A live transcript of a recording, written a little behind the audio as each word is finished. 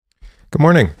Good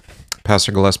morning.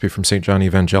 Pastor Gillespie from St. John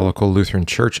Evangelical Lutheran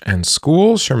Church and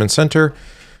School, Sherman Center,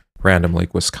 Random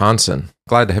Lake, Wisconsin.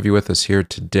 Glad to have you with us here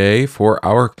today for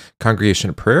our congregation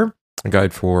of prayer, a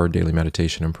guide for daily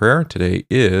meditation and prayer. Today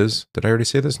is, did I already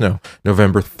say this? No,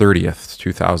 November 30th,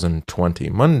 2020,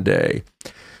 Monday.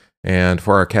 And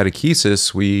for our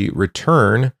catechesis, we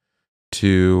return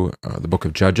to the book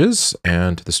of Judges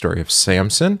and the story of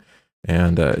Samson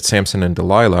and Samson and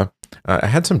Delilah. I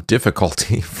had some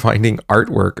difficulty finding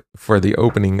artwork for the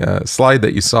opening slide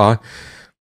that you saw,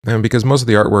 because most of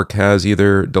the artwork has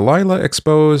either Delilah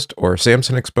exposed or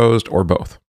Samson exposed or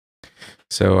both.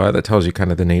 So that tells you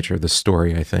kind of the nature of the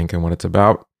story, I think, and what it's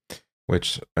about,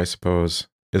 which I suppose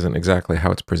isn't exactly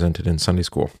how it's presented in Sunday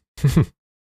school.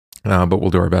 But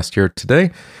we'll do our best here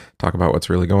today, talk about what's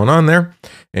really going on there,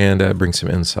 and bring some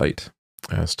insight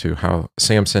as to how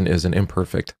Samson is an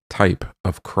imperfect type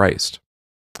of Christ.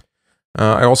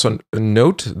 I also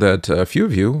note that a few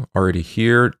of you already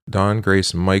here, Don,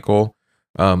 Grace, Michael,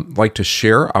 like to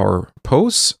share our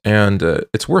posts, and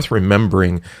it's worth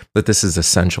remembering that this is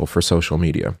essential for social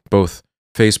media, both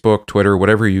Facebook, Twitter,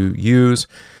 whatever you use.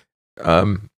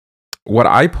 What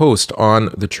I post on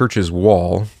the church's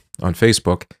wall on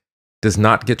Facebook does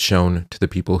not get shown to the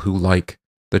people who like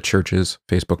the church's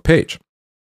Facebook page.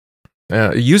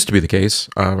 It used to be the case,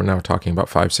 we're now talking about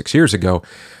 5-6 years ago,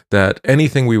 that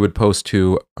anything we would post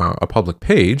to a public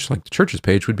page, like the church's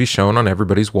page, would be shown on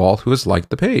everybody's wall who has liked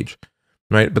the page,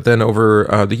 right? But then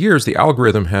over the years, the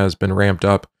algorithm has been ramped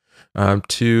up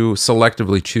to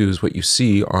selectively choose what you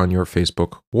see on your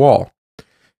Facebook wall.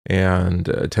 And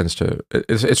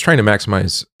it's trying to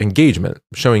maximize engagement,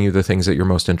 showing you the things that you're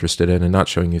most interested in and not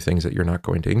showing you things that you're not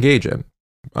going to engage in.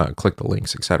 Click the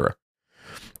links, etc.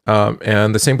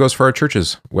 And the same goes for our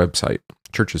church's website,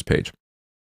 church's page.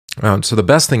 So the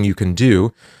best thing you can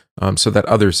do so that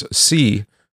others see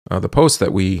the posts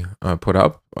that we put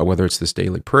up, whether it's this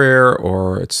daily prayer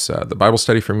or it's the Bible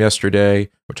study from yesterday,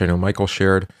 which I know Michael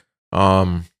shared,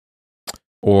 or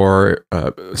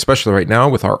especially right now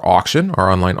with our auction,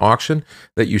 our online auction,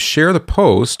 that you share the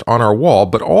post on our wall,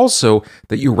 but also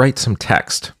that you write some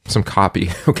text, some copy,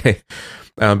 okay?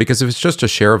 Because if it's just a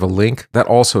share of a link, that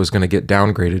also is going to get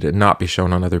downgraded and not be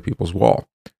shown on other people's wall.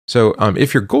 So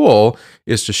if your goal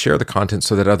is to share the content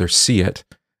so that others see it,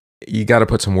 you got to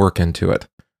put some work into it.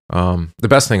 The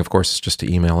best thing, of course, is just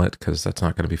to email it, because that's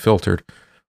not going to be filtered.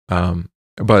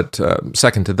 But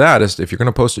second to that is, if you're going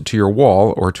to post it to your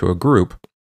wall or to a group,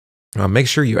 make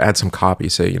sure you add some copy.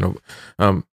 Say,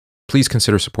 please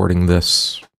consider supporting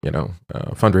this,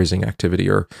 fundraising activity,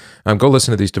 or go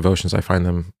listen to these devotions. I find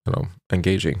them,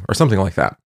 engaging, or something like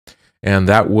that. And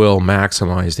that will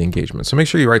maximize the engagement. So make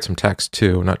sure you write some text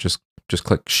too, not just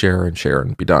click share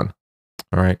and be done.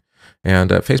 All right. And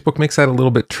Facebook makes that a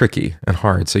little bit tricky and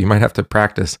hard. So you might have to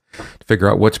practice to figure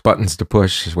out which buttons to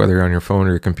push, whether you're on your phone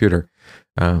or your computer,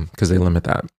 because they limit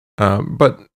that.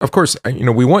 But of course,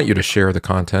 we want you to share the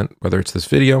content, whether it's this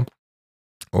video,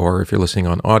 or if you're listening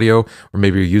on audio, or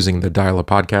maybe you're using the Dial-Up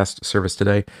podcast service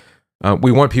today.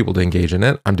 We want people to engage in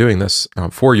it. I'm doing this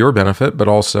for your benefit, but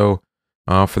also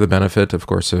for the benefit, of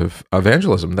course, of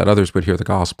evangelism, that others would hear the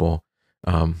gospel,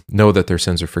 know that their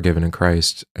sins are forgiven in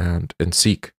Christ, and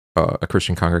seek a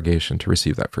Christian congregation to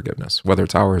receive that forgiveness, whether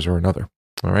it's ours or another.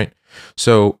 All right.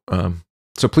 So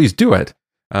please do it.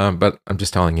 But I'm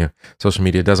just telling you, social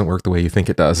media doesn't work the way you think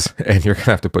it does, and you're going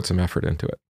to have to put some effort into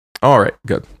it. All right,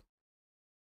 good.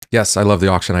 Yes, I love the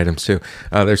auction items too.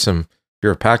 There's if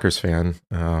you're a Packers fan,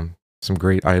 some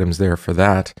great items there for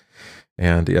that.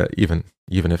 And even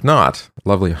if not,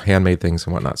 lovely handmade things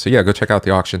and whatnot. So yeah, go check out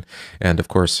the auction. And of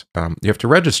course, you have to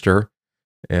register.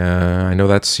 I know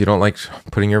you don't like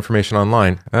putting your information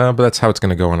online, but that's how it's going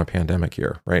to go in a pandemic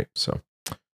year, right? So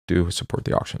do support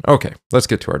the auction. Okay, let's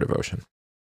get to our devotion.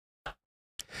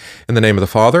 In the name of the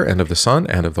Father, and of the Son,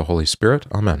 and of the Holy Spirit.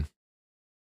 Amen.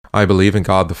 I believe in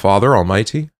God the Father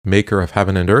Almighty, maker of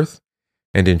heaven and earth,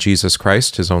 and in Jesus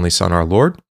Christ, his only Son, our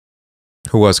Lord,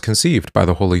 who was conceived by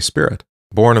the Holy Spirit,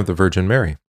 born of the Virgin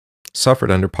Mary, suffered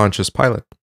under Pontius Pilate,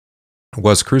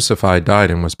 was crucified,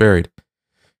 died, and was buried.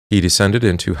 He descended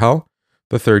into hell.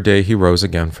 The third day he rose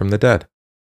again from the dead.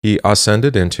 He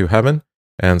ascended into heaven,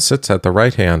 and sits at the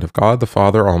right hand of God the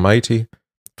Father Almighty.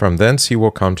 From thence he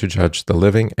will come to judge the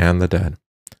living and the dead.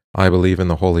 I believe in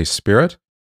the Holy Spirit,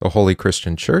 the Holy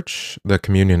Christian Church, the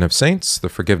communion of saints, the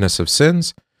forgiveness of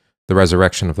sins, the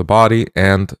resurrection of the body,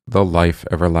 and the life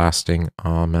everlasting.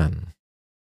 Amen.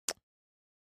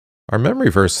 Our memory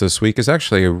verse this week is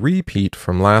actually a repeat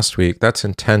from last week. That's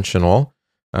intentional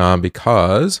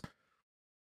because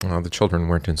The children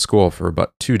weren't in school for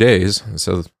about 2 days,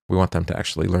 so we want them to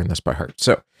actually learn this by heart.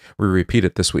 So we repeat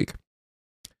it this week.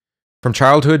 From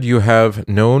childhood you have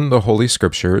known the Holy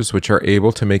Scriptures, which are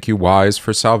able to make you wise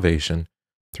for salvation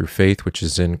through faith which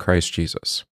is in Christ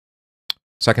Jesus.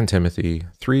 2 Timothy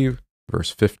 3,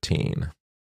 verse 15.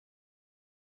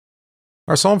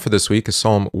 Our psalm for this week is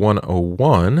Psalm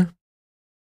 101.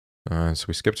 So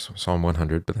we skipped Psalm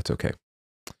 100, but that's okay.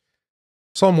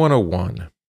 Psalm 101.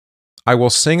 I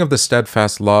will sing of the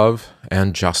steadfast love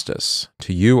and justice.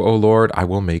 To you, O Lord, I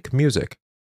will make music.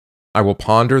 I will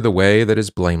ponder the way that is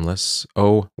blameless.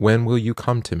 Oh, when will you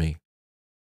come to me?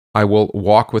 I will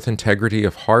walk with integrity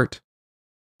of heart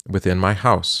within my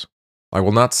house. I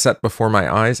will not set before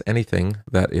my eyes anything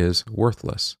that is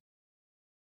worthless.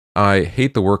 I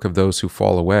hate the work of those who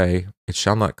fall away. It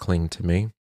shall not cling to me.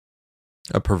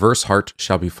 A perverse heart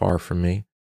shall be far from me.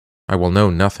 I will know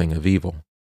nothing of evil.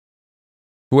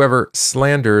 Whoever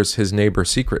slanders his neighbor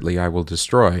secretly, I will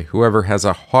destroy. Whoever has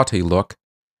a haughty look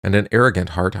and an arrogant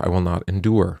heart, I will not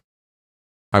endure.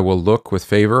 I will look with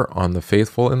favor on the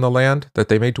faithful in the land, that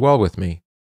they may dwell with me.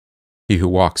 He who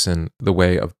walks in the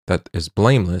way that is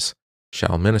blameless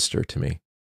shall minister to me.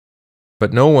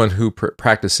 But no one who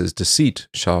practices deceit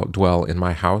shall dwell in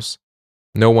my house.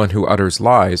 No one who utters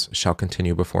lies shall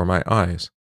continue before my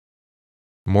eyes.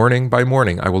 Morning by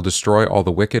morning I will destroy all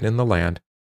the wicked in the land,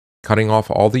 cutting off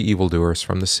all the evildoers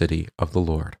from the city of the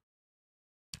Lord.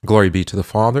 Glory be to the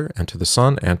Father, and to the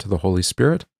Son, and to the Holy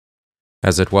Spirit,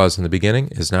 as it was in the beginning,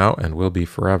 is now, and will be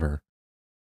forever.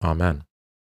 Amen.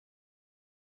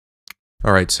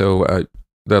 All right, so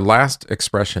the last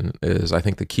expression is, I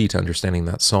think, the key to understanding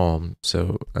that psalm.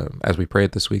 So as we pray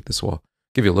it this week, this will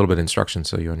give you a little bit of instruction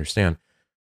so you understand.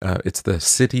 It's the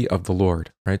city of the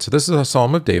Lord, right? So this is a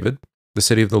psalm of David, the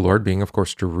city of the Lord being, of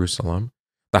course, Jerusalem.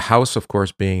 The house, of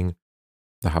course, being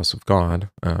the house of God.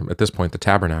 At this point, the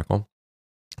tabernacle,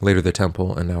 later the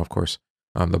temple, and now, of course,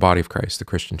 the body of Christ, the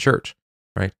Christian church,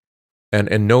 right?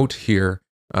 And note here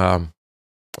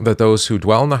that those who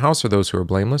dwell in the house are those who are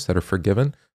blameless, that are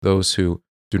forgiven, those who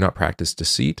do not practice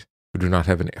deceit, who do not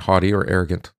have a haughty or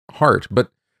arrogant heart.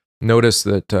 But notice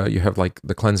that you have like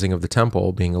the cleansing of the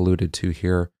temple being alluded to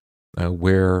here,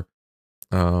 where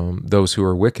those who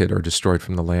are wicked are destroyed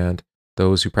from the land.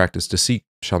 Those who practice deceit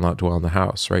shall not dwell in the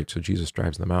house, right? So Jesus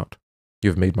drives them out. You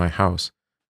have made my house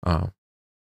a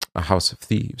house of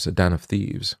thieves, a den of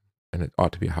thieves, and it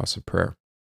ought to be a house of prayer,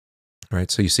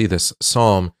 right? So you see this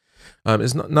psalm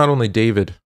is not only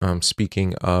David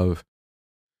speaking of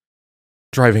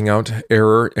driving out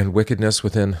error and wickedness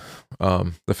within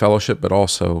the fellowship, but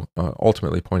also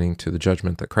ultimately pointing to the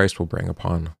judgment that Christ will bring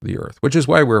upon the earth, which is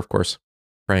why we're, of course,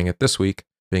 praying it this week,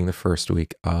 being the first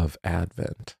week of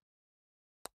Advent.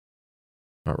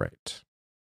 All right.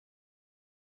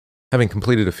 Having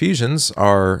completed Ephesians,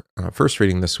 our first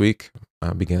reading this week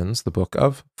begins the book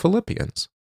of Philippians.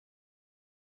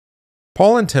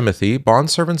 Paul and Timothy,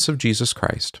 bondservants of Jesus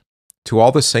Christ, to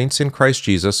all the saints in Christ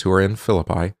Jesus who are in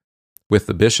Philippi, with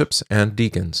the bishops and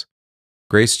deacons,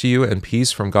 grace to you and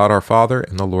peace from God our Father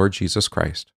and the Lord Jesus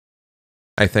Christ.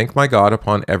 I thank my God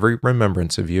upon every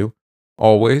remembrance of you,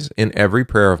 always in every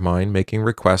prayer of mine, making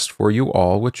request for you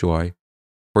all with joy,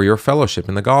 for your fellowship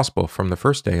in the gospel from the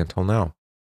first day until now,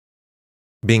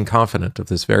 being confident of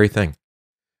this very thing,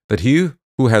 that he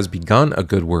who has begun a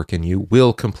good work in you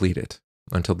will complete it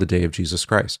until the day of Jesus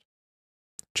Christ.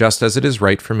 Just as it is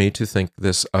right for me to think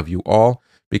this of you all,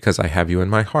 because I have you in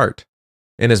my heart,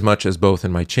 inasmuch as both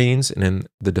in my chains and in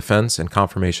the defense and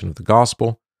confirmation of the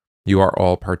gospel, you are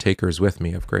all partakers with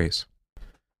me of grace.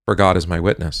 For God is my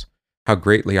witness, how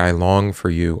greatly I long for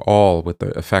you all with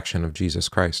the affection of Jesus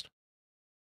Christ.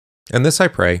 And this I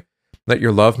pray, that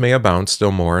your love may abound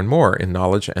still more and more in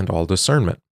knowledge and all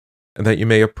discernment, and that you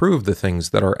may approve the things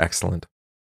that are excellent,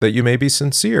 that you may be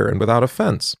sincere and without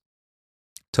offense,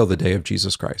 till the day of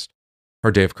Jesus Christ,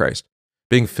 or day of Christ,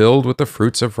 being filled with the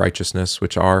fruits of righteousness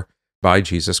which are by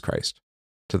Jesus Christ,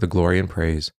 to the glory and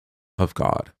praise of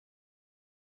God.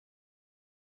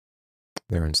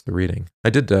 There ends the reading.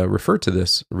 I did refer to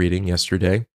this reading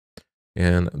yesterday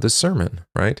in the sermon,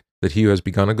 right? That he who has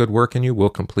begun a good work in you will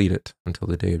complete it until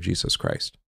the day of Jesus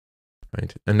Christ,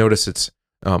 right? And notice it's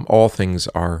all things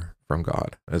are from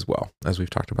God as well, as we've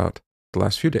talked about the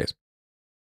last few days.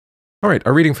 All right,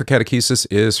 our reading for catechesis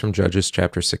is from Judges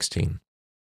chapter 16.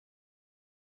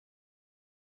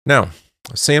 Now,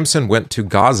 Samson went to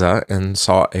Gaza and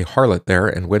saw a harlot there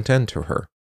and went in to her.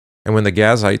 And when the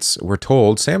Gazites were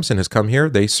told, Samson has come here,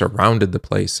 they surrounded the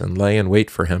place and lay in wait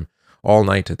for him all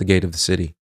night at the gate of the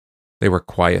city. They were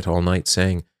quiet all night,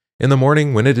 saying, In the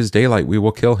morning, when it is daylight, we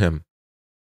will kill him.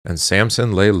 And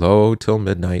Samson lay low till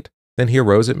midnight. Then he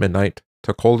arose at midnight,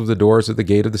 took hold of the doors of the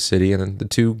gate of the city, and the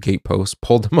two gateposts,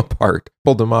 pulled them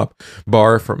up,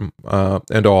 bar from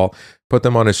and all, put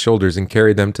them on his shoulders, and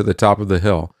carried them to the top of the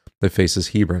hill that faces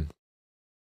Hebron.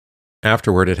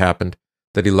 Afterward it happened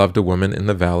that he loved a woman in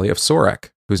the valley of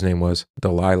Sorek, whose name was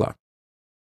Delilah.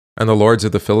 And the lords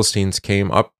of the Philistines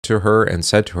came up to her and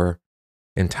said to her,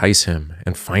 Entice him,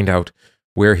 and find out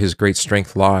where his great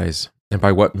strength lies, and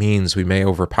by what means we may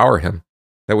overpower him,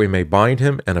 that we may bind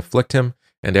him and afflict him,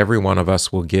 and every one of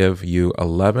us will give you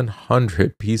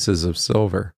 1,100 pieces of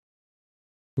silver.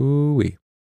 Ooh-wee.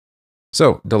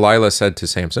 So Delilah said to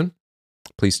Samson,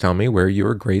 Please tell me where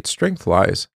your great strength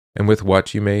lies, and with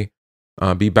what you may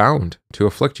be bound to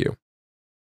afflict you.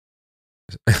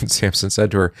 And Samson said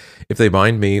to her, If they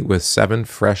bind me with 7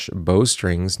 fresh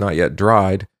bowstrings not yet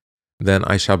dried, then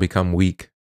I shall become weak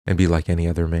and be like any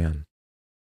other man.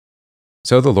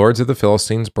 So the lords of the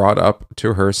Philistines brought up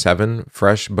to her 7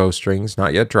 fresh bowstrings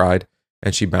not yet dried,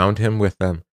 and she bound him with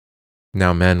them.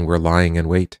 Now men were lying in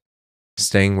wait,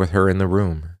 staying with her in the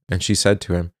room, and she said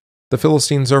to him, The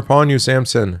Philistines are upon you,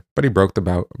 Samson. But he broke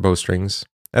the bowstrings,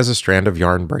 as a strand of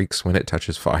yarn breaks when it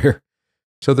touches fire.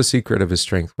 So the secret of his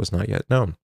strength was not yet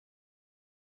known.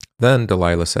 Then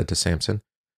Delilah said to Samson,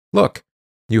 Look,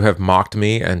 you have mocked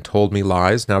me and told me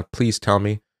lies. Now please tell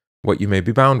me what you may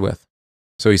be bound with.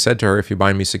 So he said to her, If you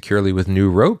bind me securely with new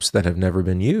ropes that have never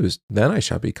been used, then I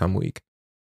shall become weak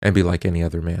and be like any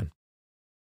other man.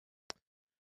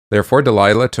 Therefore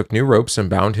Delilah took new ropes and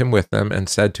bound him with them and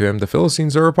said to him, The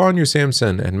Philistines are upon you,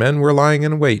 Samson. And men were lying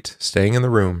in wait, staying in the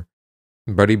room.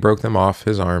 But he broke them off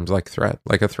his arms like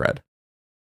a thread.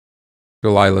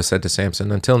 Delilah said to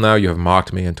Samson, Until now you have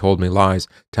mocked me and told me lies.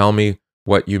 Tell me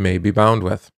what you may be bound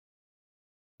with.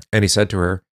 And he said to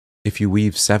her, If you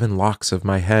weave 7 locks of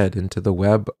my head into the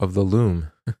web of the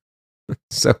loom.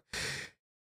 So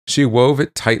she wove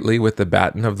it tightly with the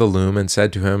batten of the loom and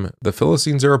said to him, The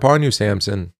Philistines are upon you,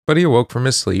 Samson. But he awoke from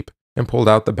his sleep and pulled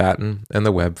out the batten and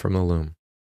the web from the loom.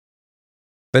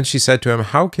 Then she said to him,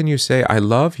 How can you say, I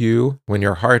love you, when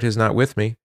your heart is not with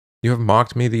me? You have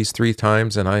mocked me these 3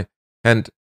 times, and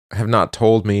have not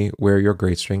told me where your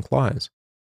great strength lies.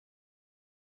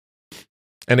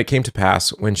 And it came to pass,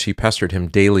 when she pestered him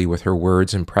daily with her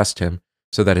words and pressed him,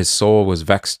 so that his soul was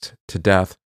vexed to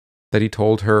death, that he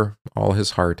told her all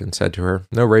his heart, and said to her,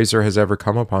 No razor has ever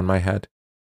come upon my head,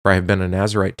 for I have been a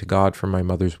Nazarite to God from my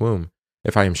mother's womb.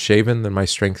 If I am shaven, then my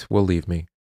strength will leave me,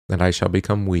 and I shall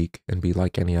become weak and be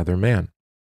like any other man.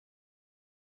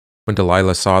 When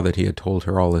Delilah saw that he had told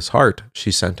her all his heart,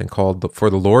 she sent and called for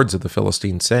the lords of the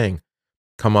Philistines, saying,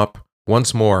 Come up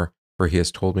once more, for he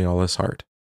has told me all his heart.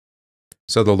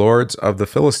 So the lords of the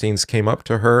Philistines came up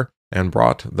to her and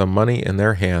brought the money in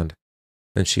their hand.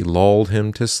 Then she lulled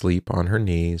him to sleep on her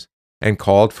knees, and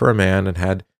called for a man and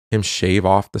had him shave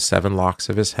off the 7 locks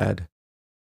of his head.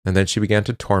 And then she began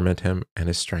to torment him, and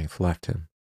his strength left him.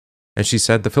 And she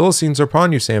said, The Philistines are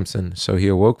upon you, Samson. So he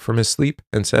awoke from his sleep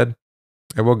and said,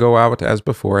 I will go out as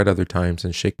before at other times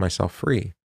and shake myself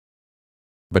free.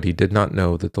 But he did not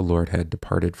know that the Lord had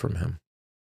departed from him.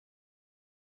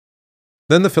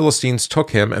 Then the Philistines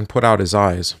took him and put out his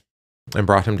eyes, and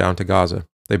brought him down to Gaza.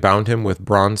 They bound him with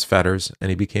bronze fetters, and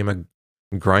he became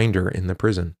a grinder in the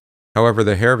prison. However,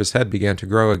 the hair of his head began to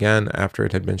grow again after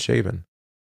it had been shaven.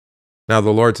 Now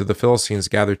the lords of the Philistines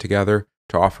gathered together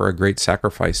to offer a great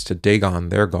sacrifice to Dagon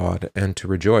their god, and to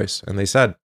rejoice. And they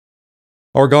said,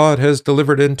 Our God has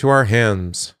delivered into our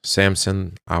hands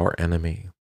Samson, our enemy.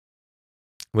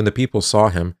 When the people saw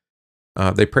him,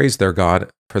 they praised their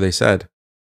God, for they said,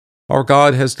 Our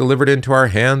God has delivered into our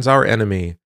hands our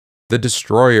enemy, the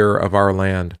destroyer of our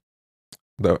land,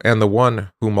 and the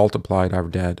one who multiplied our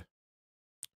dead.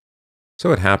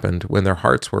 So it happened, when their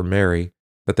hearts were merry,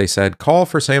 that they said, Call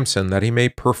for Samson, that he may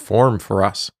perform for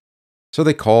us. So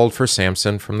they called for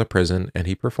Samson from the prison, and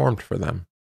he performed for them.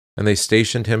 And they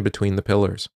stationed him between the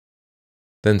pillars.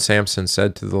 Then Samson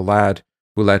said to the lad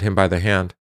who led him by the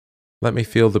hand, Let me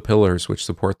feel the pillars which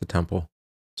support the temple,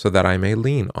 so that I may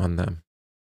lean on them.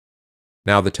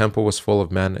 Now the temple was full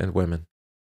of men and women.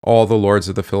 All the lords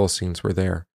of the Philistines were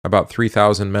there, about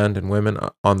 3,000 men and women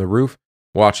on the roof,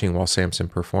 watching while Samson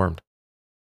performed.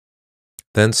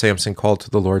 Then Samson called to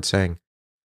the Lord, saying,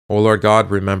 O Lord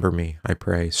God, remember me, I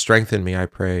pray. Strengthen me, I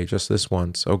pray, just this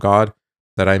once, O God,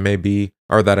 that I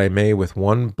may with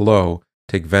one blow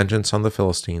take vengeance on the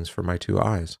Philistines for my 2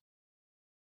 eyes.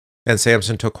 And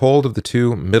Samson took hold of the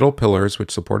 2 middle pillars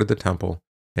which supported the temple,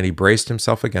 and he braced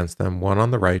himself against them, one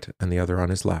on the right and the other on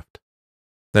his left.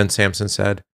 Then Samson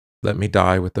said, Let me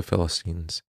die with the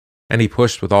Philistines. And he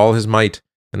pushed with all his might,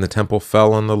 and the temple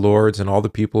fell on the lords and all the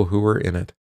people who were in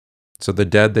it. So the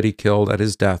dead that he killed at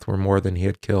his death were more than he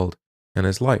had killed in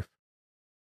his life.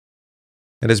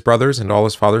 And his brothers and all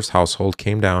his father's household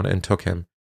came down and took him,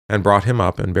 and brought him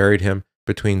up and buried him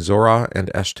between Zorah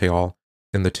and Eshtaol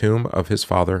in the tomb of his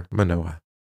father Manoah.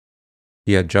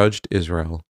 He had judged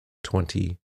Israel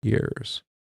 20 years.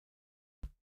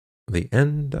 The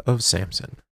end of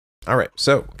Samson. All right,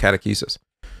 so catechesis.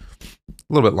 A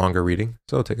little bit longer reading,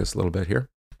 so it'll take us a little bit here.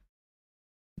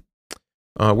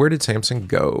 Where did Samson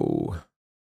go?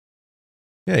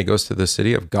 Yeah, he goes to the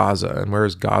city of Gaza. And where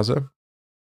is Gaza?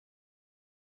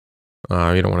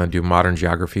 You don't want to do modern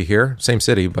geography here. Same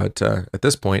city, but at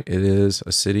this point, it is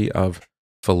a city of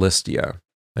Philistia.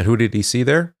 And who did he see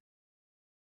there?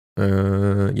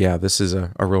 Yeah, this is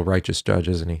a real righteous judge,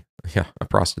 isn't he? Yeah, a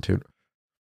prostitute.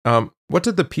 What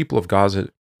did the people of Gaza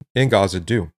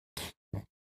do?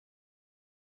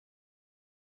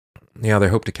 Yeah, they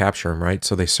hope to capture him, right?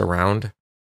 So they surround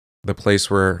the place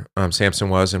where Samson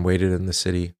was and waited in the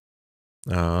city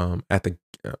all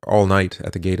night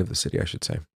at the gate of the city, I should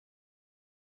say.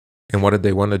 And what did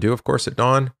they want to do, of course, at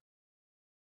dawn?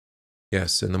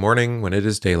 Yes, in the morning, when it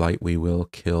is daylight, we will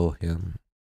kill him.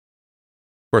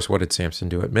 Of course, what did Samson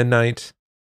do at midnight?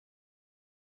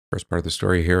 First part of the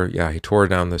story here, yeah, he tore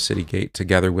down the city gate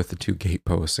together with the 2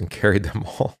 gateposts and carried them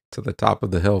all to the top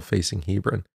of the hill facing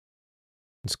Hebron.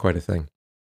 It's quite a thing.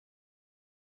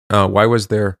 Why was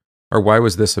this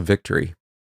a victory?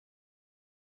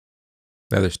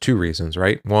 Now, there's 2 reasons,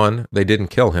 right? One, they didn't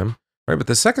kill him, right? But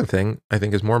the second thing I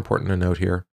think is more important to note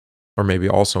here, or maybe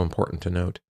also important to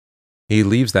note, he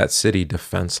leaves that city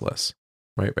defenseless,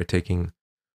 right? By taking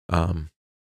the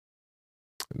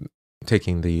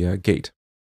gate.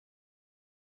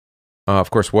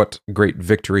 Of course, what great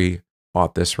victory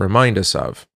ought this remind us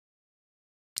of?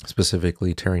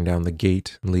 Specifically, tearing down the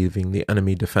gate and leaving the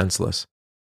enemy defenseless.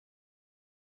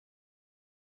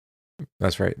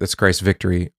 That's right. That's Christ's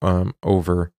victory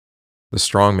over the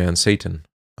strong man, Satan.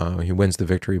 He wins the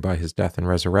victory by his death and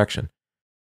resurrection.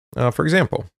 For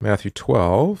example, Matthew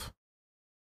 12,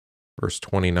 verse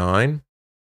 29.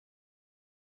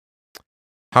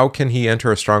 How can he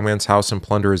enter a strong man's house and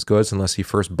plunder his goods unless he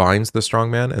first binds the strong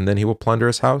man, and then he will plunder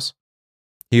his house?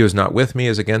 He who is not with me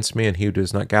is against me, and he who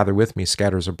does not gather with me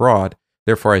scatters abroad.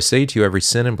 Therefore I say to you, every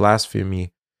sin and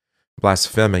blasphemy,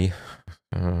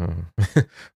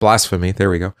 there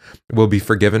we go, will be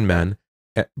forgiven men,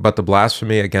 but the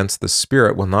blasphemy against the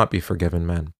Spirit will not be forgiven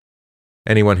men.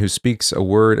 Anyone who speaks a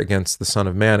word against the Son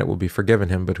of Man, it will be forgiven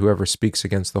him, but whoever speaks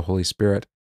against the Holy Spirit,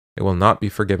 it will not be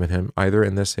forgiven him, either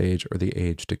in this age or the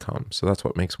age to come. So that's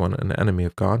what makes one an enemy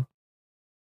of God.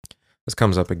 This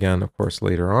comes up again, of course,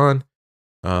 later on.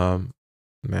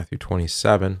 Matthew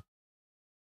 27.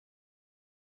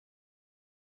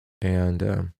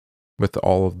 And with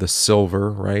all of the silver,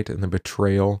 right, and the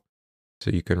betrayal. So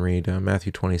you can read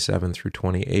Matthew 27 through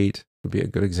 28 would be a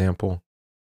good example.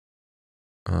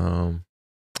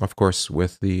 Of course,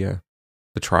 with the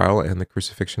trial and the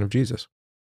crucifixion of Jesus.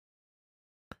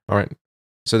 All right,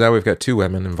 so now we've got 2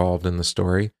 women involved in the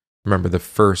story. Remember that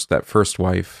first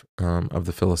wife of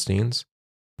the Philistines,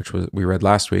 which we read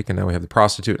last week, and now we have the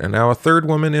prostitute, and now a 3rd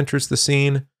woman enters the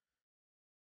scene.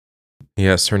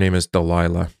 Yes, her name is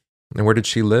Delilah. And where did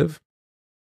she live?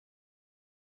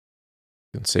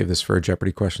 You can save this for a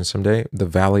Jeopardy question someday. The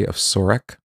Valley of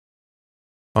Sorek.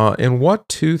 And what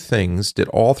 2 things did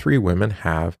all 3 women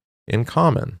have in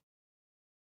common?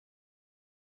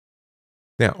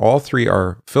 Yeah, all 3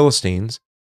 are Philistine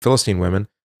women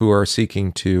who are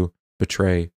seeking to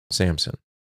betray Samson.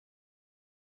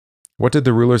 What did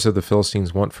the rulers of the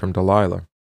Philistines want from Delilah?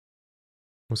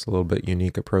 It's a little bit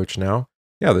unique approach now.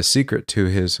 Yeah, the secret to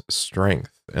his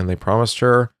strength. And they promised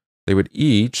her they would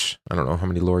each, I don't know how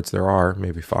many lords there are,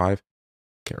 maybe 5,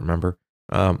 can't remember,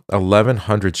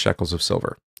 1,100 shekels of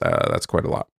silver. That's quite a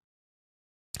lot.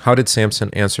 How did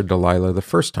Samson answer Delilah the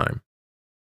first time?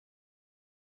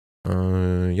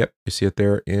 Yep, you see it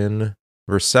there in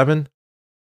verse 7.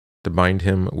 To bind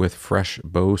him with fresh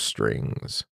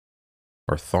bowstrings,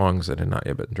 or thongs that had not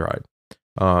yet been dried.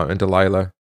 And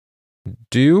Delilah,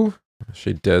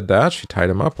 she did that. She tied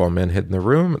him up while men hid in the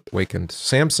room, wakened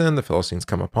Samson. The Philistines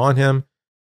come upon him.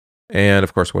 And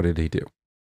of course, what did he do?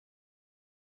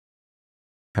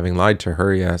 Having lied to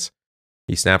her, yes,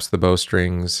 he snaps the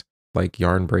bowstrings like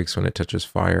yarn breaks when it touches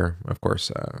fire. Of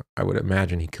course, I would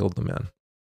imagine he killed the men.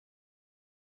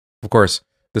 Of course,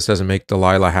 this doesn't make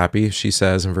Delilah happy. She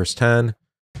says in verse 10,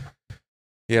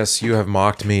 yes, you have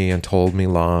mocked me and told me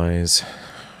lies.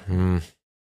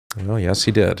 Well, yes,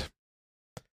 he did.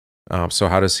 So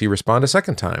how does he respond a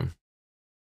second time?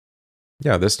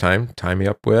 Yeah, this time, tie me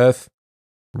up with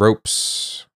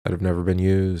ropes that have never been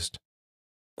used.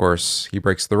 Of course, he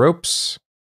breaks the ropes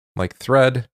like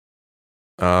thread.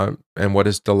 And what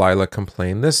does Delilah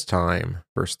complain this time?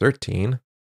 Verse 13.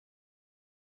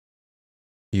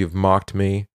 You've mocked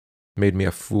me, made me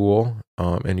a fool,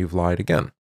 and you've lied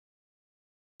again.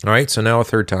 All right, so now a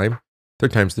third time.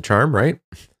 Third time's the charm, right?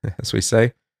 As we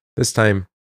say. This time,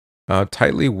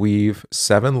 tightly weave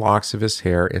 7 locks of his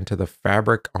hair into the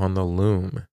fabric on the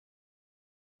loom.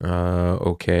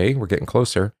 Okay, we're getting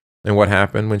closer. And what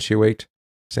happened when she waked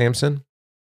Samson?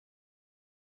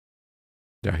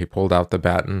 Yeah, he pulled out the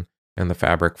batten and the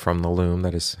fabric from the loom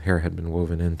that his hair had been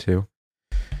woven into.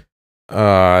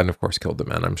 And of course killed the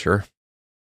men, I'm sure.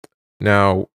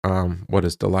 Now, what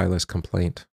is Delilah's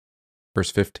complaint?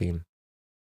 Verse 15.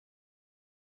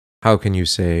 How can you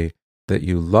say that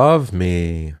you love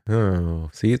me?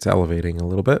 Oh, see, it's elevating a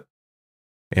little bit.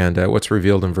 And what's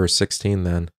revealed in verse 16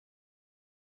 then?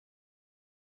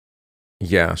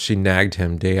 Yeah, she nagged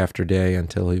him day after day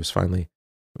until he was finally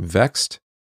vexed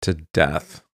to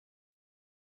death.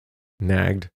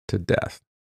 Nagged to death.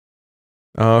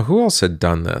 Who else had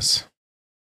done this?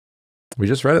 We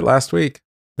just read it last week.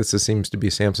 This seems to be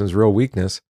Samson's real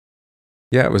weakness.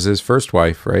 Yeah, it was his first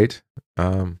wife, right?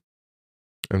 And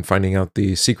finding out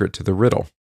the secret to the riddle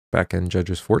back in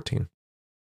Judges 14.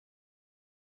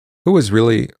 Who was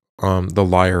really the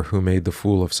liar who made the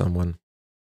fool of someone?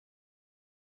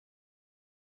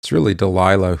 It's really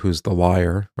Delilah who's the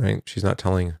liar, right? She's not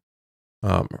telling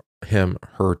him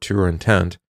her true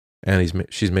intent, and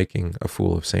she's making a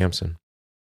fool of Samson.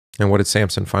 And what did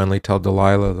Samson finally tell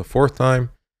Delilah the fourth time?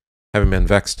 Having been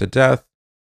vexed to death?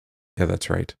 Yeah, that's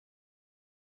right.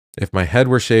 If my head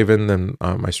were shaven, then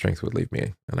my strength would leave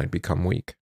me, and I'd become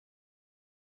weak.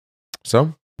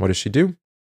 So, what does she do?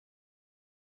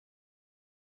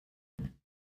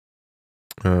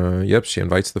 Yep, she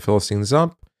invites the Philistines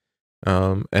up,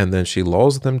 and then she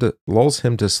lulls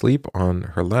him to sleep on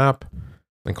her lap,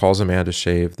 and calls a man to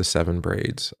shave the 7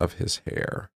 braids of his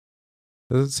hair.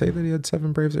 Does it say that he had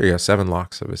 7 braids? Yeah, 7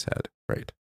 locks of his head.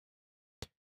 Right.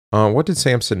 What did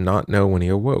Samson not know when he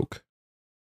awoke?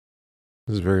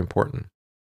 This is very important.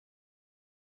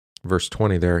 Verse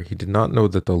 20 there, he did not know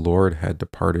that the Lord had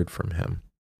departed from him.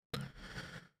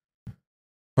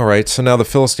 All right, so now the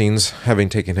Philistines, having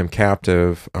taken him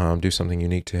captive, do something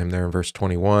unique to him there in verse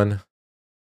 21.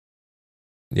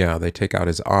 Yeah, they take out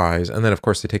his eyes. And then, of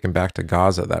course, they take him back to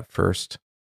Gaza, that first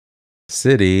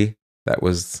city that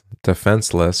was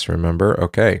defenseless, remember?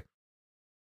 Okay.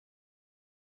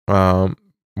 Well,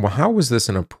 how was this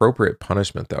an appropriate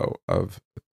punishment, though, of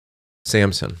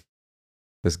Samson,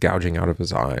 this gouging out of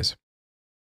his eyes?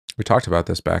 We talked about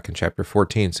this back in chapter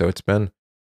 14, so it's been,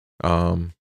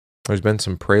 there's been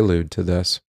some prelude to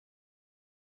this.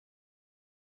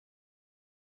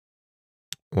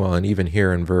 Well, and even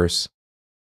here in verse,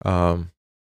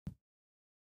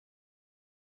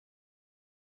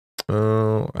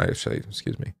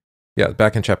 excuse me. Yeah,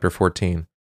 back in chapter 14,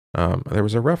 there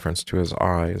was a reference to his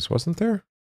eyes, wasn't there?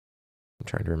 I'm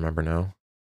trying to remember now.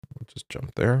 We'll just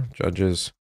jump there.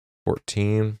 Judges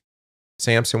 14.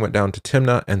 Samson went down to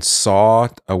Timnah and saw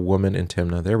a woman in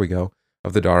Timnah. There we go.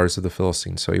 Of the daughters of the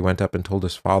Philistines. So he went up and told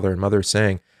his father and mother,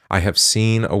 saying, I have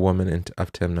seen a woman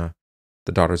of Timnah,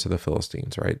 the daughters of the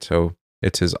Philistines, right? So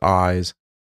it's his eyes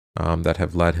that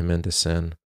have led him into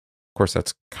sin. Of course,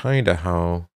 that's kind of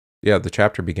how, the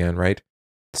chapter began, right?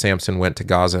 Samson went to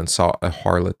Gaza and saw a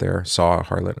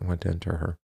harlot and went into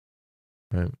her.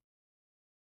 Right?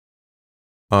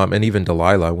 And even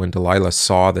Delilah, when Delilah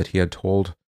saw that he had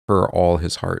told her all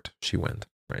his heart, she went,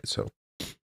 right? So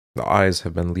the eyes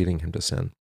have been leading him to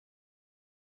sin.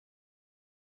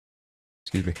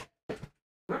 Excuse me.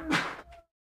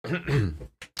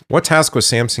 What task was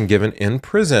Samson given in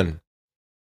prison?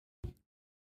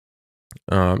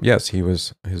 Yes,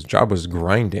 his job was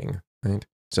grinding, right?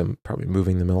 So probably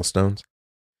moving the millstones.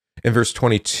 In verse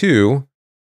 22,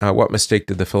 what mistake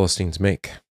did the Philistines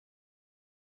make?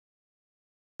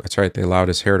 That's right, they allowed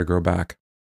his hair to grow back.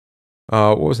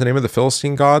 What was the name of the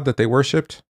Philistine god that they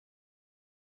worshipped?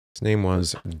 His name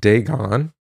was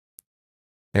Dagon.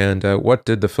 And what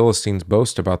did the Philistines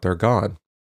boast about their god?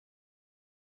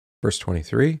 Verse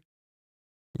 23.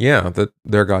 Yeah, that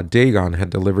their god Dagon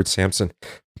had delivered Samson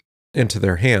into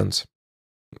their hands.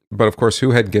 But of course,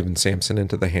 who had given Samson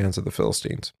into the hands of the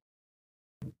Philistines?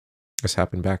 This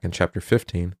happened back in chapter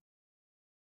 15.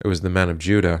 It was the men of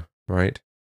Judah, right?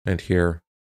 And here,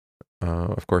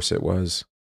 of course, it was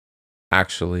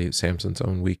actually Samson's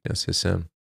own weakness, his sin.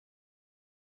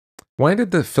 Why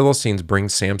did the Philistines bring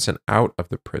Samson out of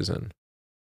the prison?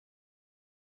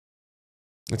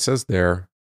 It says there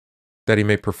that he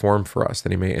may perform for us,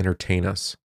 that he may entertain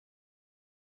us.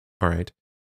 All right.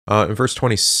 In verse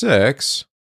 26,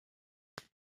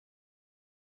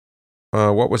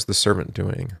 what was the servant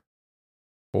doing?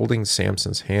 Holding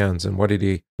Samson's hands. And what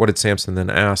did Samson then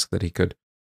ask? That he could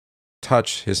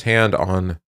touch his hand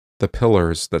on the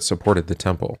pillars that supported the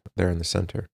temple there in the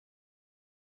center.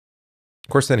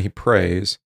 Of course, then he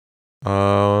prays.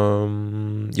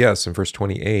 Yes, in verse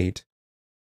 28,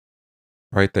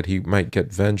 right, that he might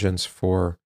get revenge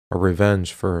for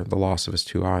the loss of his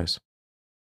 2 eyes.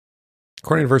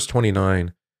 According to verse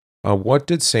 29, what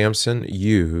did Samson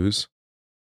use,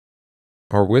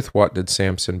 or with what did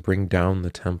Samson bring down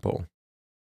the temple?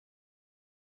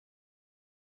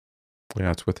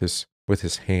 Yeah, it's with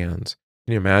his hands.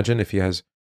 Can you imagine if he has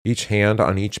each hand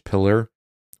on each pillar?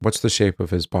 What's the shape of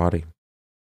his body?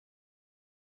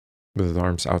 With his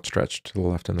arms outstretched to the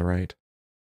left and the right.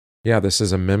 Yeah, this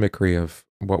is a mimicry of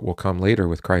what will come later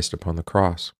with Christ upon the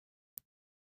cross,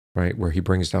 right? Where he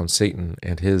brings down Satan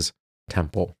and his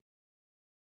temple.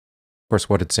 Of course,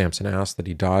 what did Samson ask? That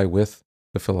he die with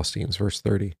the Philistines, verse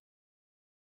 30.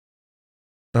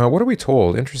 What are we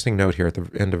told? Interesting note here at the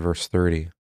end of verse 30.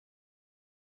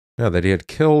 Yeah, that he had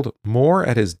killed more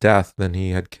at his death than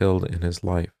he had killed in his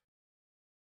life.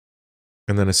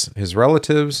 And then his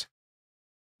relatives,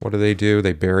 what do?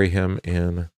 They bury him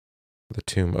in the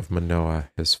tomb of Manoah,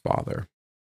 his father.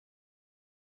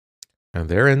 And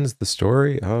there ends the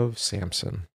story of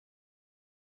Samson.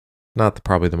 Not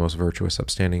probably the most virtuous,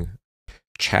 upstanding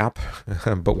chap,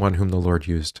 but one whom the Lord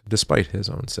used despite his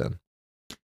own sin.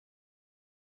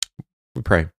 We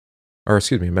pray.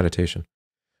 Meditation.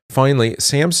 Finally,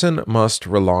 Samson must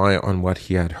rely on what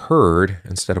he had heard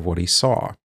instead of what he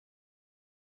saw.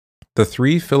 The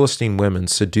 3 Philistine women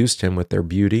seduced him with their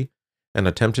beauty and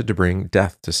attempted to bring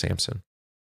death to Samson.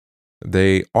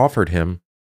 They offered him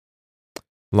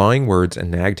lying words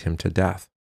and nagged him to death.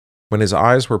 When his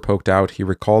eyes were poked out, he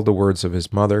recalled the words of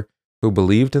his mother, who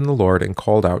believed in the Lord and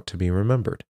called out to be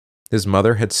remembered. His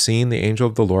mother had seen the angel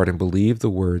of the Lord and believed the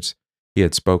words he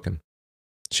had spoken.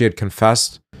 She had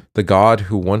confessed the God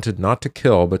who wanted not to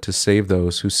kill, but to save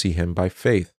those who see him by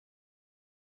faith.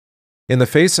 In the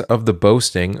face of the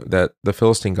boasting that the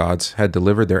Philistine gods had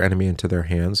delivered their enemy into their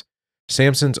hands,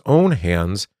 Samson's own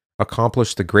hands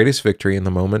accomplished the greatest victory in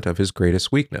the moment of his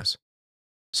greatest weakness.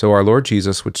 So our Lord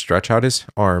Jesus would stretch out his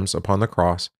arms upon the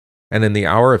cross, and in the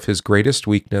hour of his greatest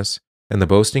weakness and the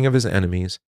boasting of his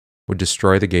enemies, would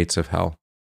destroy the gates of hell.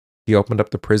 He opened up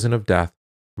the prison of death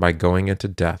by going into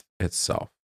death itself.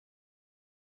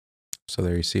 So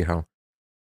there you see how,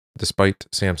 despite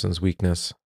Samson's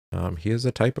weakness, he is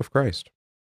a type of Christ.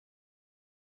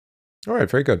 All right,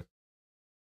 very good.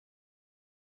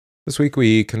 This week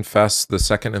we confess the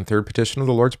second and third petition of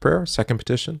the Lord's Prayer. Second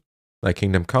petition, Thy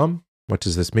kingdom come. What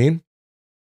does this mean?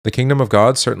 The kingdom of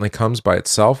God certainly comes by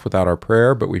itself without our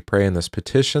prayer, but we pray in this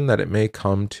petition that it may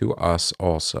come to us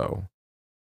also.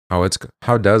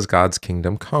 How does God's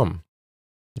kingdom come?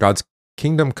 God's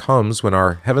kingdom comes when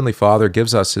our Heavenly Father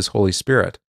gives us His Holy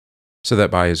Spirit, so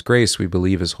that by His grace we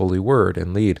believe His holy word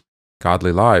and lead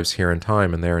godly lives here in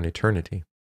time and there in eternity.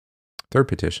 Third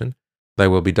petition, Thy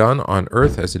will be done on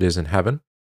earth as it is in heaven.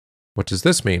 What does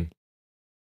this mean?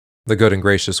 The good and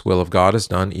gracious will of God is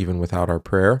done even without our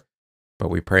prayer, but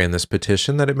we pray in this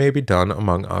petition that it may be done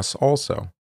among us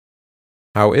also.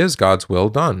 How is God's will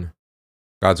done?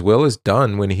 God's will is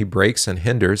done when He breaks and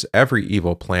hinders every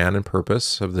evil plan and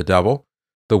purpose of the devil,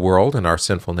 the world, and our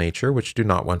sinful nature, which do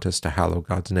not want us to hallow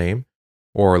God's name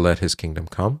or let His kingdom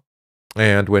come,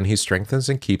 and when He strengthens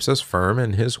and keeps us firm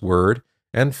in His word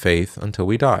and faith until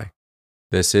we die.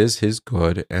 This is His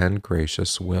good and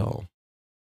gracious will.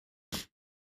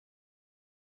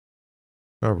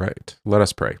 All right, let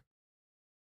us pray.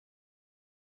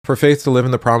 For faith to live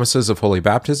in the promises of holy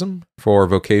baptism, for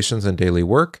vocations and daily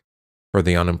work, for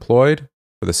the unemployed,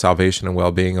 for the salvation and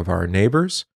well-being of our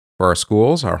neighbors, for our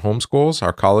schools, our homeschools,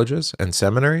 our colleges and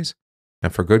seminaries,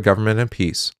 and for good government and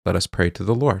peace, let us pray to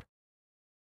the Lord.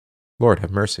 Lord, have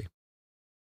mercy.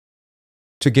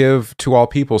 To give to all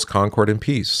peoples concord and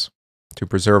peace, to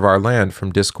preserve our land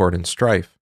from discord and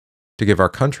strife, to give our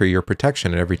country your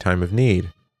protection in every time of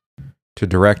need, to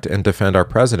direct and defend our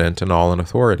president and all in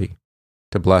authority,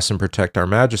 to bless and protect our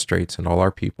magistrates and all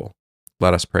our people.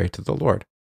 Let us pray to the Lord.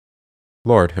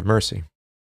 Lord, have mercy.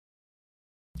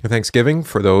 Thanksgiving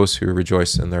for those who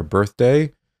rejoice in their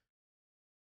birthday.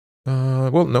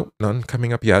 None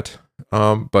coming up yet.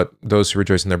 But those who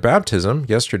rejoice in their baptism,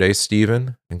 yesterday,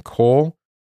 Stephen and Cole.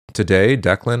 Today,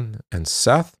 Declan and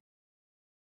Seth.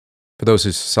 For those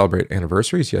who celebrate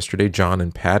anniversaries, yesterday, John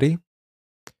and Patty.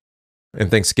 And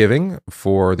thanksgiving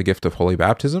for the gift of holy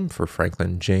baptism for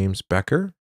Franklin James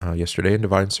Becker yesterday in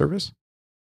divine service.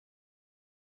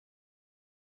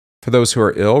 For those who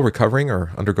are ill, recovering,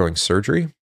 or undergoing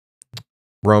surgery,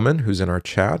 Roman, who's in our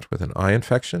chat with an eye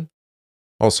infection.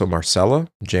 Also Marcella,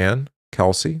 Jan,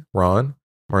 Kelsey, Ron,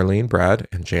 Marlene, Brad,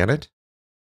 and Janet.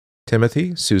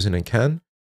 Timothy, Susan, and Ken.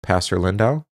 Pastor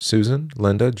Lindau, Susan,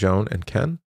 Linda, Joan, and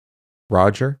Ken.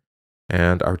 Roger,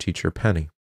 and our teacher Penny.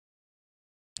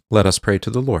 Let us pray to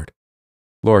the Lord.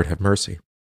 Lord, have mercy.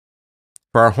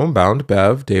 For our homebound,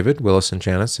 Bev, David, Willis, and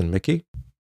Janice, and Mickey.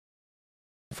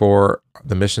 For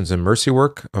the missions and mercy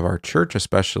work of our church,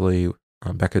 especially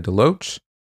Becca Deloach,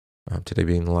 today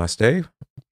being the last day.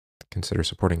 Consider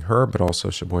supporting her, but also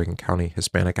Sheboygan County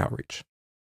Hispanic Outreach.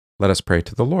 Let us pray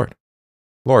to the Lord.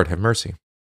 Lord, have mercy.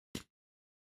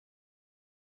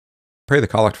 Pray the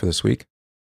collect for this week.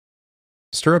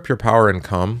 Stir up your power and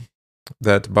come,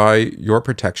 that by your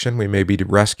protection we may be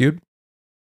rescued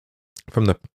from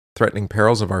the threatening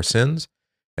perils of our sins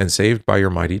and saved by your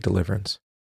mighty deliverance.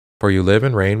 For you live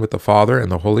and reign with the Father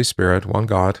and the Holy Spirit, one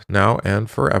God, now and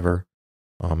forever.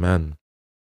 Amen.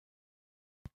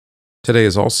 Today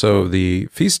is also the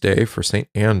feast day for St.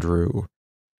 Andrew,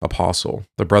 Apostle,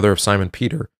 the brother of Simon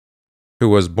Peter, who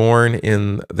was born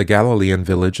in the Galilean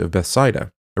village of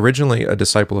Bethsaida. Originally a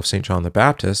disciple of St. John the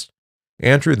Baptist,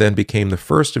 Andrew then became the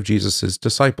first of Jesus'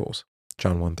 disciples,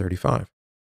 John 1:35.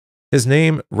 His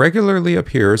name regularly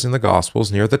appears in the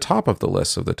Gospels near the top of the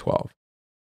list of the 12.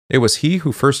 It was he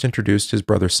who first introduced his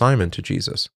brother Simon to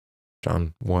Jesus,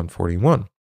 John 1:41.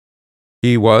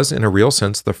 He was, in a real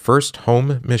sense, the first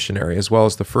home missionary as well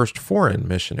as the first foreign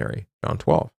missionary, John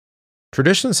 12.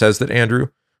 Tradition says that Andrew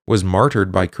was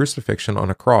martyred by crucifixion on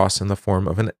a cross in the form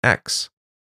of an X.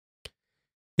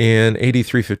 In AD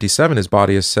 357, his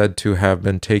body is said to have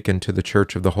been taken to the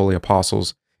Church of the Holy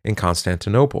Apostles in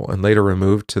Constantinople and later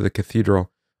removed to the Cathedral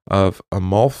of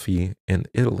Amalfi in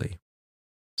Italy.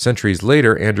 Centuries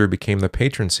later, Andrew became the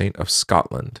patron saint of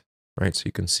Scotland. Right, so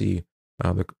you can see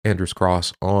the Andrew's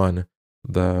cross on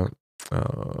the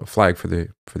flag for the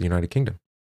United Kingdom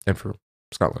and for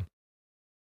Scotland.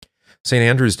 St.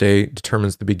 Andrew's Day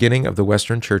determines the beginning of the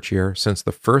Western Church year, since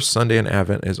the first Sunday in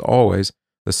Advent is always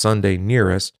the Sunday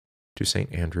nearest to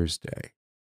St. Andrew's Day.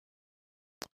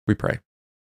 We pray.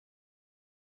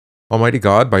 Almighty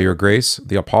God, by your grace,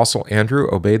 the Apostle Andrew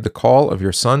obeyed the call of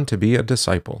your Son to be a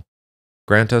disciple.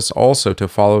 Grant us also to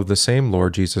follow the same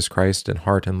Lord Jesus Christ in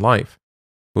heart and life,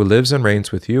 who lives and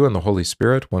reigns with you and the Holy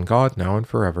Spirit, one God, now and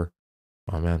forever.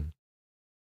 Amen.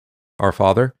 Our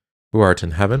Father, who art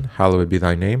in heaven, hallowed be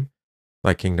thy name.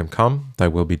 Thy kingdom come, thy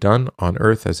will be done, on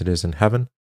earth as it is in heaven.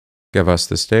 Give us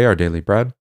this day our daily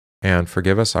bread, and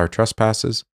forgive us our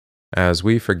trespasses, as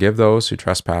we forgive those who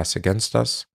trespass against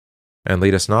us. And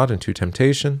lead us not into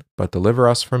temptation, but deliver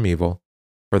us from evil.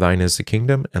 For thine is the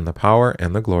kingdom, and the power,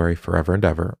 and the glory, forever and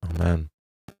ever. Amen.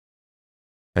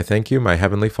 I thank you, my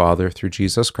heavenly Father, through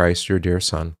Jesus Christ, your dear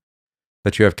Son,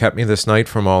 that you have kept me this night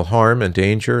from all harm and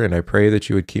danger, and I pray that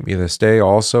you would keep me this day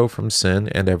also from sin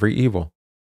and every evil,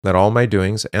 that all my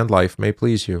doings and life may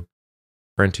please you.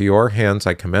 For into your hands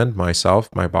I commend myself,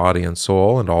 my body and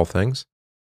soul, and all things.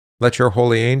 Let your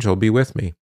holy angel be with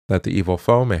me, that the evil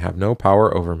foe may have no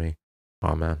power over me.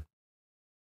 Amen.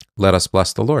 Let us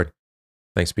bless the Lord.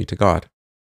 Thanks be to God.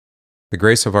 The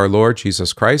grace of our Lord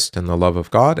Jesus Christ, and the love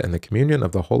of God, and the communion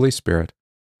of the Holy Spirit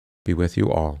be with you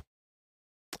all.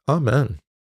 Amen.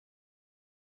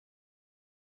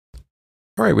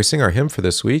 All right, we sing our hymn for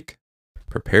this week,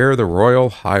 Prepare the Royal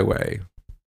Highway.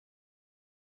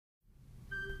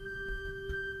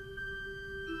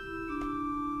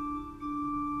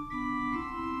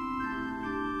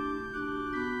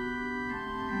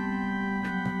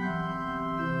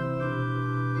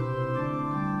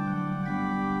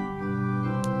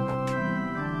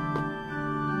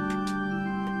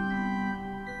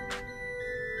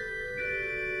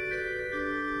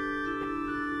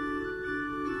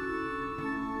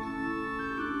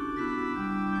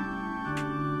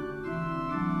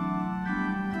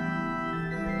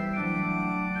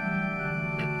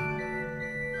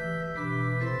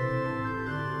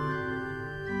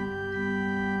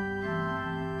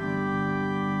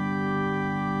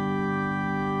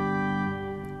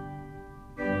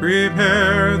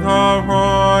 Prepare the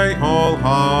royal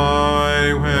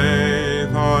highway,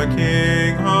 the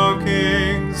King of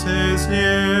Kings is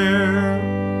near.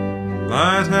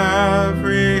 Let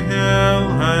every hill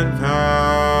and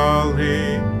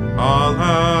valley a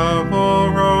level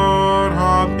road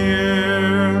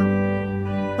appear.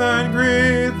 Then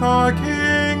greet the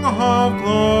King of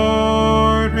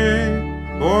glory,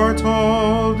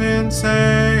 foretold in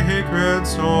sacred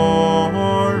song.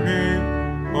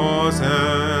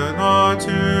 Hosanna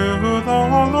to the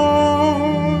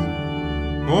Lord,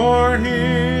 for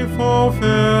he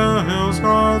fulfills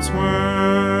God's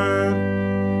word.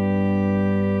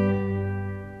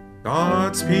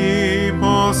 God's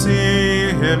people see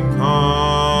him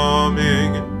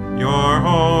coming, your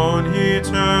own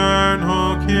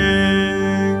eternal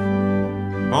King.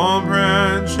 All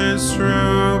branches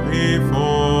strew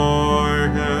before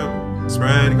him,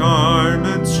 spread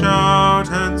garments, shout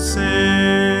and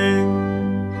sing.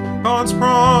 God's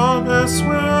promise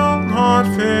will not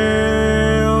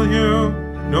fail you,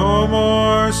 no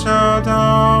more shall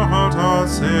doubt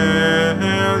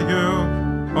assail you.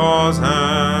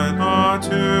 Hosanna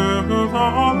to the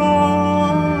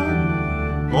Lord,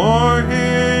 for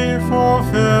he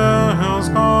fulfills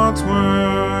God's word.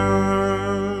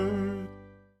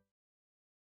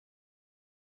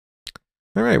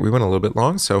 All right, we went a little bit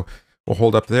long, so we'll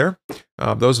hold up there.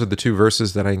 Those are the two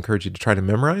verses that I encourage you to try to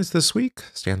memorize this week,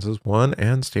 stanzas 1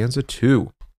 and stanza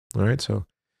 2. All right, so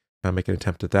make an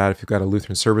attempt at that. If you've got a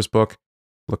Lutheran service book,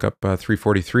 look up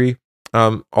 343.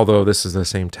 Although this is the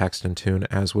same text and tune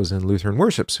as was in Lutheran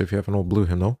worship, so if you have an old blue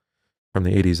hymnal from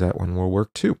the 80s, that one will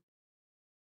work too.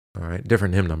 All right,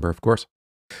 different hymn number, of course.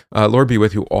 Lord be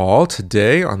with you all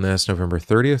today on this November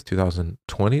 30th,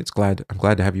 2020. I'm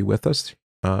glad to have you with us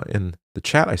in the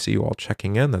chat. I see you all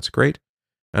checking in. That's great.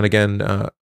 And again,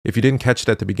 if you didn't catch it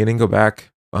at the beginning, go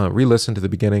back, re-listen to the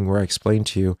beginning where I explained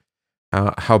to you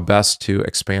how best to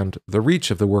expand the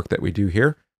reach of the work that we do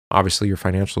here. Obviously, your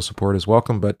financial support is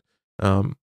welcome, but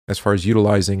as far as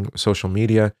utilizing social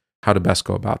media, how to best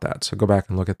go about that. So go back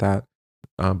and look at that,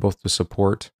 both to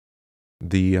support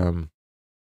the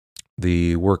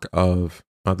work of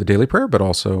the daily prayer, but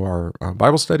also our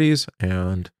Bible studies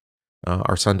and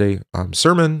our Sunday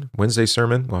sermon, Wednesday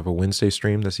sermon. We'll have a Wednesday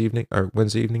stream this evening, or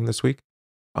Wednesday evening this week,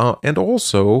 and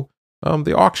also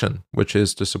the auction, which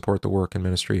is to support the work and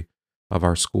ministry of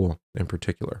our school in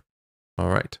particular. All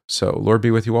right. So Lord be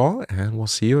with you all, and we'll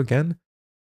see you again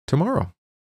tomorrow.